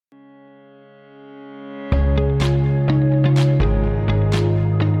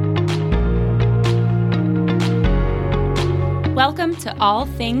to All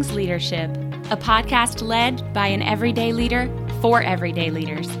Things Leadership, a podcast led by an everyday leader for everyday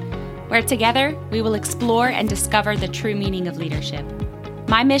leaders, where together we will explore and discover the true meaning of leadership.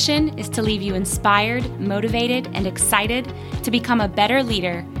 My mission is to leave you inspired, motivated, and excited to become a better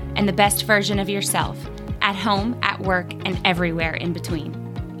leader and the best version of yourself, at home, at work, and everywhere in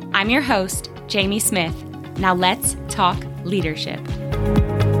between. I'm your host, Jamie Smith. Now let's talk leadership.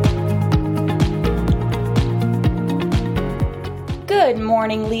 Good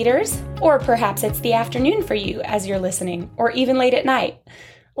morning, leaders. Or perhaps it's the afternoon for you as you're listening, or even late at night.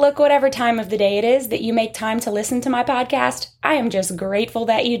 Look, whatever time of the day it is that you make time to listen to my podcast, I am just grateful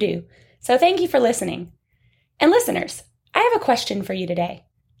that you do. So thank you for listening. And listeners, I have a question for you today.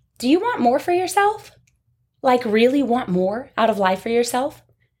 Do you want more for yourself? Like really want more out of life for yourself?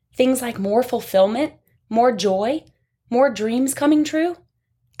 Things like more fulfillment, more joy, more dreams coming true?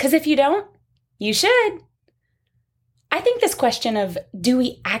 Because if you don't, you should. I think this question of do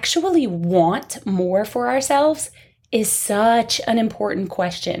we actually want more for ourselves is such an important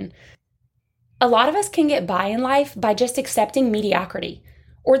question. A lot of us can get by in life by just accepting mediocrity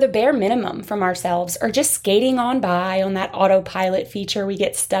or the bare minimum from ourselves, or just skating on by on that autopilot feature we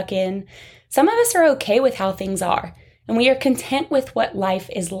get stuck in. Some of us are okay with how things are, and we are content with what life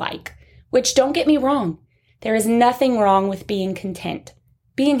is like, which, don't get me wrong, there is nothing wrong with being content.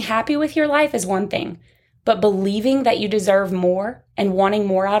 Being happy with your life is one thing, but believing that you deserve more and wanting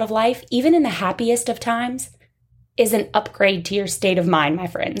more out of life, even in the happiest of times, is an upgrade to your state of mind, my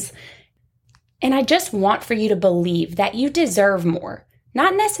friends. And I just want for you to believe that you deserve more,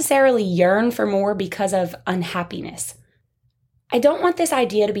 not necessarily yearn for more because of unhappiness. I don't want this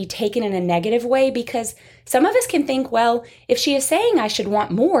idea to be taken in a negative way, because some of us can think, well, if she is saying I should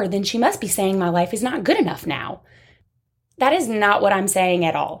want more, then she must be saying my life is not good enough now. That is not what I'm saying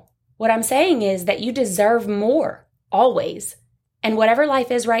at all. What I'm saying is that you deserve more, always. And whatever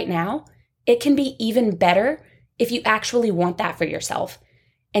life is right now, it can be even better if you actually want that for yourself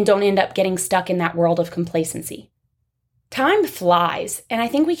and don't end up getting stuck in that world of complacency. Time flies, and I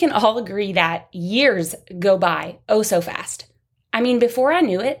think we can all agree that years go by oh so fast. I mean, before I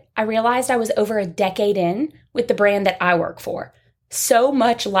knew it, I realized I was over a decade in with the brand that I work for. So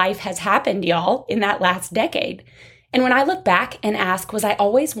much life has happened, y'all, in that last decade. And when I look back and ask, was I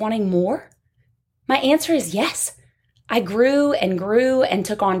always wanting more? My answer is yes. I grew and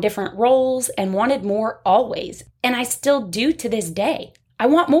took on different roles and wanted more always. And I still do to this day. I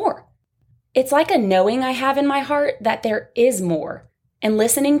want more. It's like a knowing I have in my heart that there is more. And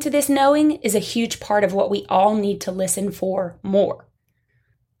listening to this knowing is a huge part of what we all need to listen for more.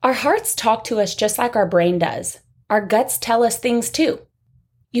 Our hearts talk to us just like our brain does. Our guts tell us things too.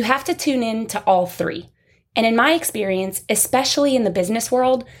 You have to tune in to all three. And in my experience, especially in the business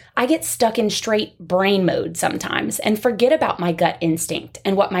world, I get stuck in straight brain mode sometimes and forget about my gut instinct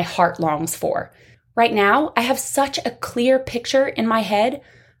and what my heart longs for. Right now, I have such a clear picture in my head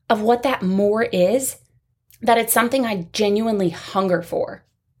of what that more is, that it's something I genuinely hunger for.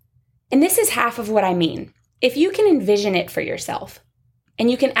 And this is half of what I mean. If you can envision it for yourself, and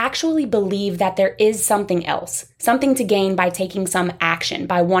you can actually believe that there is something else, something to gain by taking some action,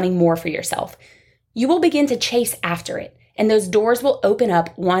 by wanting more for yourself, you will begin to chase after it, and those doors will open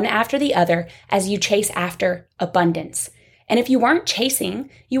up one after the other as you chase after abundance. And if you weren't chasing,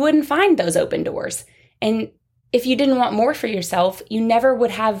 you wouldn't find those open doors. And if you didn't want more for yourself, you never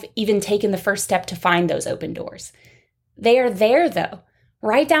would have even taken the first step to find those open doors. They are there, though,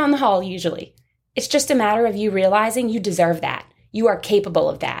 right down the hall usually. It's just a matter of you realizing you deserve that. You are capable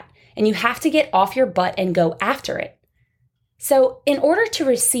of that, and you have to get off your butt and go after it. So in order to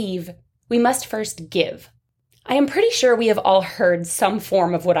receive, we must first give. I am pretty sure we have all heard some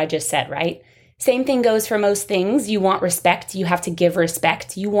form of what I just said, right? Same thing goes for most things. You want respect, you have to give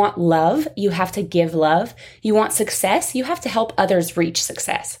respect. You want love, you have to give love. You want success, you have to help others reach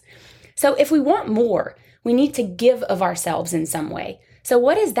success. So if we want more, we need to give of ourselves in some way. So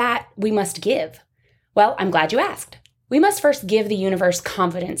what is that we must give? Well, I'm glad you asked. We must first give the universe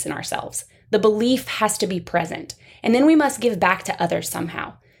confidence in ourselves. The belief has to be present, and then we must give back to others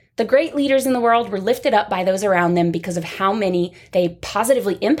somehow. The great leaders in the world were lifted up by those around them because of how many they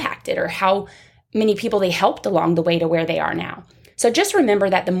positively impacted, or how many people they helped along the way to where they are now. So just remember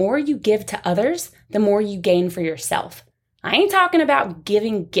that the more you give to others, the more you gain for yourself. I ain't talking about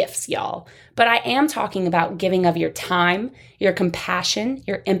giving gifts, y'all, but I am talking about giving of your time, your compassion,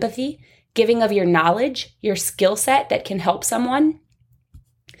 your empathy, giving of your knowledge, your skill set that can help someone.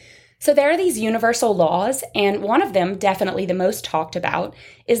 So there are these universal laws, and one of them, definitely the most talked about,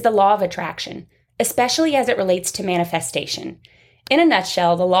 is the law of attraction, especially as it relates to manifestation. In a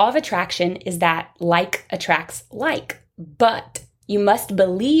nutshell, the law of attraction is that like attracts like, but You must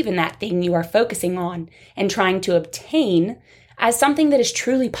believe in that thing you are focusing on and trying to obtain as something that is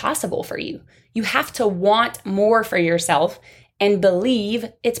truly possible for you. You have to want more for yourself and believe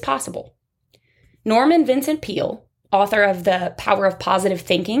it's possible. Norman Vincent Peale, author of The Power of Positive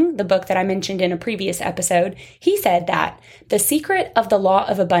Thinking, the book that I mentioned in a previous episode, he said that the secret of the law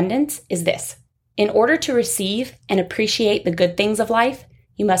of abundance is this: in order to receive and appreciate the good things of life,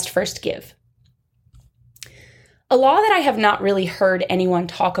 you must first give. A law that I have not really heard anyone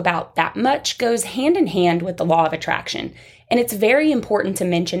talk about that much goes hand in hand with the law of attraction, and it's very important to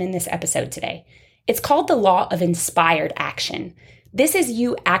mention in this episode today. It's called the law of inspired action. This is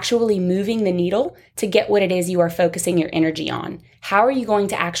you actually moving the needle to get what it is you are focusing your energy on. How are you going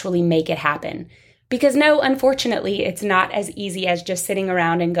to actually make it happen? Because no, unfortunately, it's not as easy as just sitting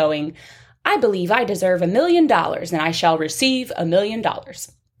around and going, I believe I deserve $1 million and I shall receive $1 million.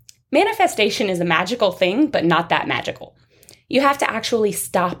 Manifestation is a magical thing, but not that magical. You have to actually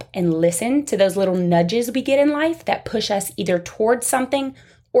stop and listen to those little nudges we get in life that push us either towards something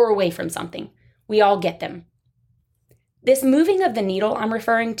or away from something. We all get them. This moving of the needle I'm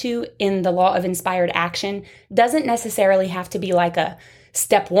referring to in the law of inspired action doesn't necessarily have to be like a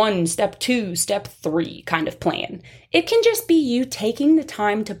step 1, step 2, step 3 kind of plan. It can just be you taking the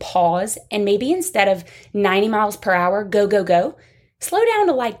time to pause and maybe instead of 90 miles per hour, go, go, go, slow down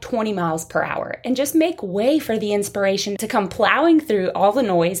to like 20 miles per hour and just make way for the inspiration to come plowing through all the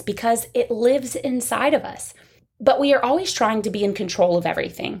noise because it lives inside of us. But we are always trying to be in control of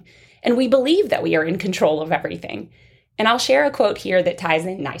everything, and we believe that we are in control of everything. And I'll share a quote here that ties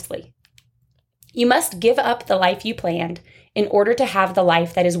in nicely. You must give up the life you planned in order to have the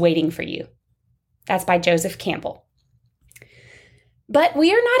life that is waiting for you. That's by Joseph Campbell. But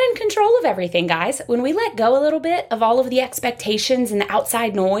we are not in control of everything, guys. When we let go a little bit of all of the expectations and the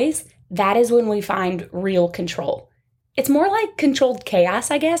outside noise, that is when we find real control. It's more like controlled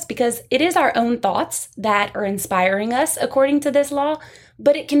chaos, I guess, because it is our own thoughts that are inspiring us according to this law,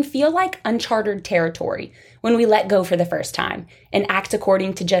 but it can feel like uncharted territory when we let go for the first time and act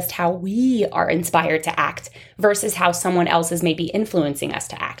according to just how we are inspired to act versus how someone else is maybe influencing us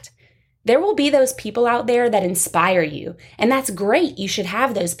to act. There will be those people out there that inspire you, and that's great. You should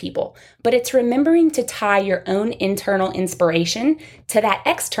have those people, but it's remembering to tie your own internal inspiration to that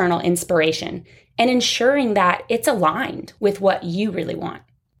external inspiration and ensuring that it's aligned with what you really want.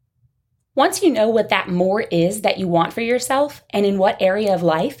 Once you know what that more is that you want for yourself and in what area of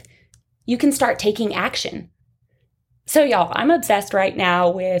life, you can start taking action. So y'all, I'm obsessed right now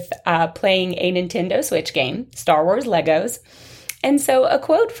with playing a Nintendo Switch game, Star Wars Legos. And so a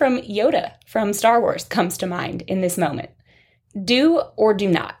quote from Yoda from Star Wars comes to mind in this moment. Do or do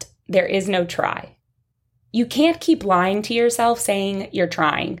not. There is no try. You can't keep lying to yourself saying you're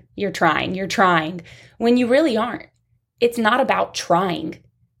trying, when you really aren't. It's not about trying.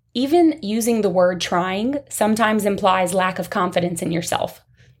 Even using the word trying sometimes implies lack of confidence in yourself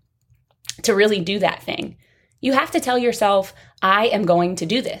to really do that thing. You have to tell yourself, I am going to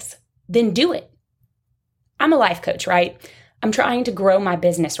do this. Then do it. I'm a life coach, right? I'm trying to grow my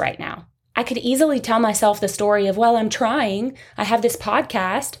business right now. I could easily tell myself the story of, well, I'm trying. I have this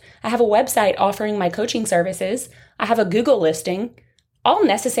podcast. I have a website offering my coaching services. I have a Google listing. All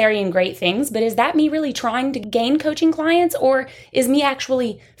necessary and great things, but is that me really trying to gain coaching clients, or is me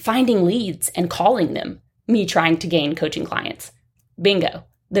actually finding leads and calling them me trying to gain coaching clients? Bingo,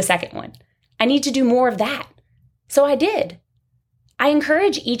 the second one. I need to do more of that. So I did. I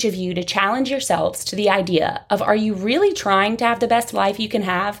encourage each of you to challenge yourselves to the idea of, are you really trying to have the best life you can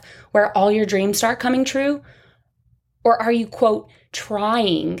have where all your dreams start coming true? Or are you, quote,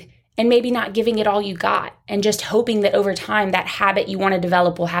 trying and maybe not giving it all you got and just hoping that over time that habit you want to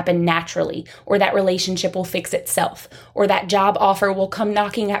develop will happen naturally, or that relationship will fix itself, or that job offer will come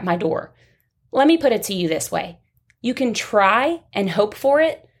knocking at my door? Let me put it to you this way. You can try and hope for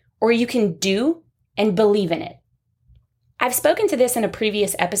it, or you can do and believe in it. I've spoken to this in a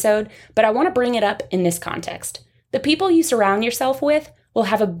previous episode, but I want to bring it up in this context. The people you surround yourself with will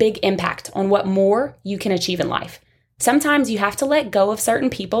have a big impact on what more you can achieve in life. Sometimes you have to let go of certain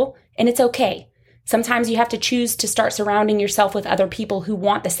people, and it's okay. Sometimes you have to choose to start surrounding yourself with other people who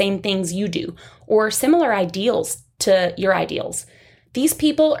want the same things you do, or similar ideals to your ideals. These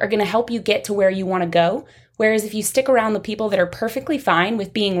people are going to help you get to where you want to go, whereas if you stick around the people that are perfectly fine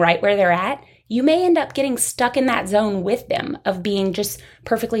with being right where they're at, you may end up getting stuck in that zone with them of being just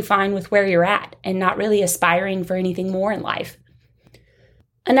perfectly fine with where you're at and not really aspiring for anything more in life.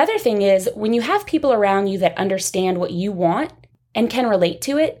 Another thing is, when you have people around you that understand what you want and can relate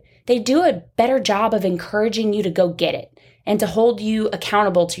to it, they do a better job of encouraging you to go get it and to hold you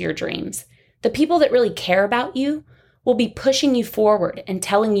accountable to your dreams. The people that really care about you will be pushing you forward and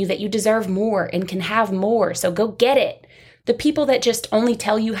telling you that you deserve more and can have more, so go get it. The people that just only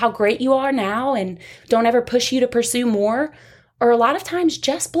tell you how great you are now and don't ever push you to pursue more are a lot of times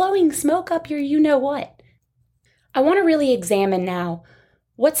just blowing smoke up your you-know-what. I want to really examine now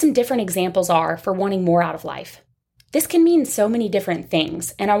what some different examples are for wanting more out of life. This can mean so many different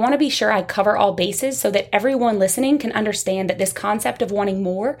things, and I want to be sure I cover all bases so that everyone listening can understand that this concept of wanting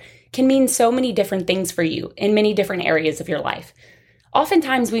more can mean so many different things for you in many different areas of your life.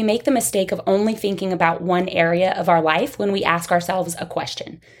 Oftentimes, we make the mistake of only thinking about one area of our life when we ask ourselves a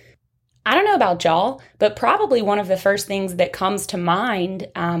question. I don't know about y'all, but probably one of the first things that comes to mind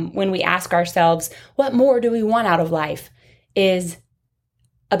when we ask ourselves, what more do we want out of life, is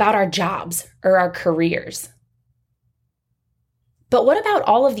about our jobs or our careers. But what about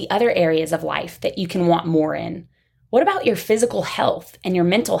all of the other areas of life that you can want more in? What about your physical health and your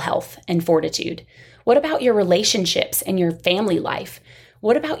mental health and fortitude? What about your relationships and your family life?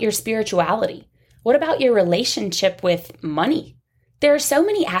 What about your spirituality? What about your relationship with money? There are so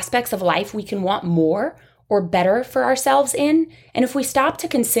many aspects of life we can want more or better for ourselves in, and if we stop to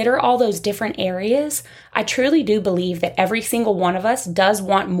consider all those different areas, I truly do believe that every single one of us does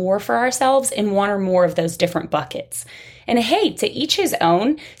want more for ourselves in one or more of those different buckets. And hey, to each his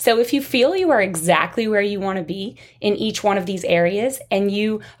own. So if you feel you are exactly where you want to be in each one of these areas and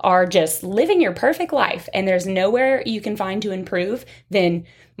you are just living your perfect life and there's nowhere you can find to improve, then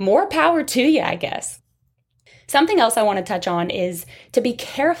more power to you, I guess. Something else I want to touch on is to be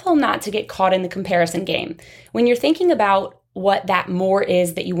careful not to get caught in the comparison game. When you're thinking about what that more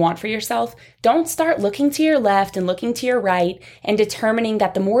is that you want for yourself, don't start looking to your left and looking to your right and determining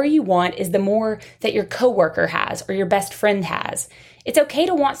that the more you want is the more that your coworker has or your best friend has. It's okay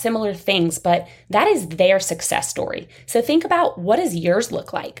to want similar things, but that is their success story. So think about, what does yours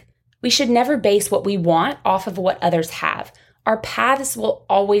look like? We should never base what we want off of what others have. Our paths will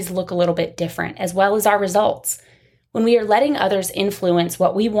always look a little bit different, as well as our results. When we are letting others influence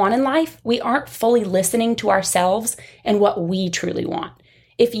what we want in life, we aren't fully listening to ourselves and what we truly want.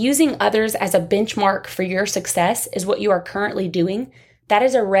 If using others as a benchmark for your success is what you are currently doing, that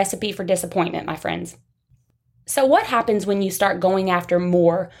is a recipe for disappointment, my friends. So what happens when you start going after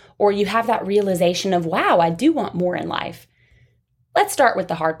more, or you have that realization of, wow, I do want more in life? Let's start with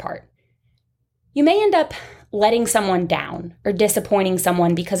the hard part. You may end up letting someone down or disappointing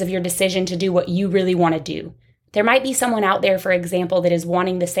someone because of your decision to do what you really want to do. There might be someone out there, for example, that is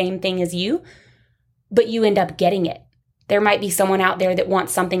wanting the same thing as you, but you end up getting it. There might be someone out there that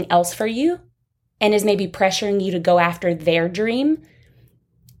wants something else for you and is maybe pressuring you to go after their dream.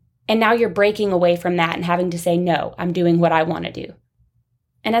 And now you're breaking away from that and having to say, no, I'm doing what I want to do.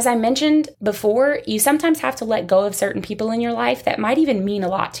 And as I mentioned before, you sometimes have to let go of certain people in your life that might even mean a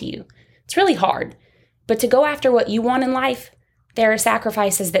lot to you. It's really hard. But to go after what you want in life, there are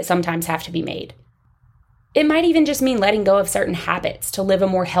sacrifices that sometimes have to be made. It might even just mean letting go of certain habits to live a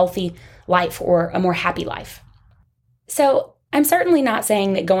more healthy life or a more happy life. So I'm certainly not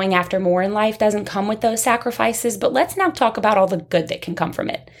saying that going after more in life doesn't come with those sacrifices, but let's now talk about all the good that can come from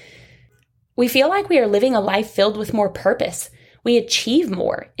it. We feel like we are living a life filled with more purpose. We achieve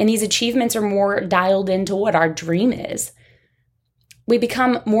more, and these achievements are more dialed into what our dream is. We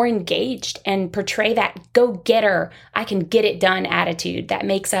become more engaged and portray that go-getter, I can get it done attitude that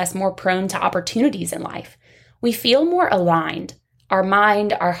makes us more prone to opportunities in life. We feel more aligned. Our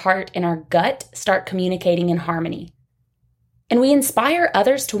mind, our heart, and our gut start communicating in harmony. And we inspire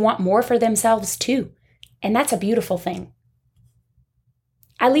others to want more for themselves too. And that's a beautiful thing.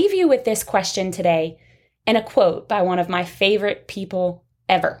 I leave you with this question today and a quote by one of my favorite people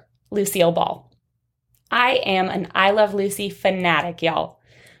ever, Lucille Ball. I am an I Love Lucy fanatic, y'all.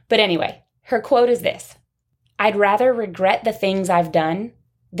 But anyway, her quote is this: I'd rather regret the things I've done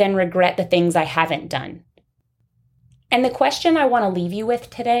than regret the things I haven't done. And the question I want to leave you with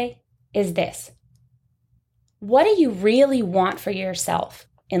today is this: what do you really want for yourself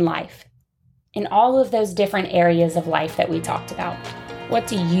in life? In all of those different areas of life that we talked about, what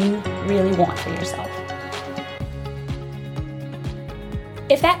do you really want for yourself?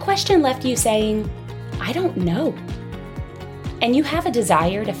 If that question left you saying, I don't know, and you have a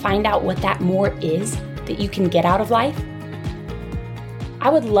desire to find out what that more is that you can get out of life, I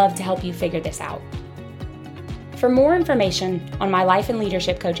would love to help you figure this out. For more information on my life and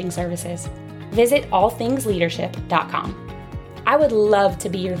leadership coaching services, visit allthingsleadership.com. I would love to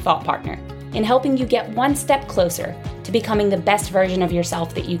be your thought partner in helping you get one step closer to becoming the best version of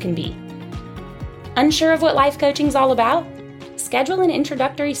yourself that you can be. Unsure of what life coaching is all about? Schedule an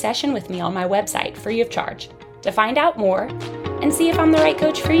introductory session with me on my website free of charge to find out more and see if I'm the right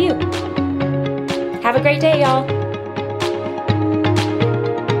coach for you. Have a great day, y'all.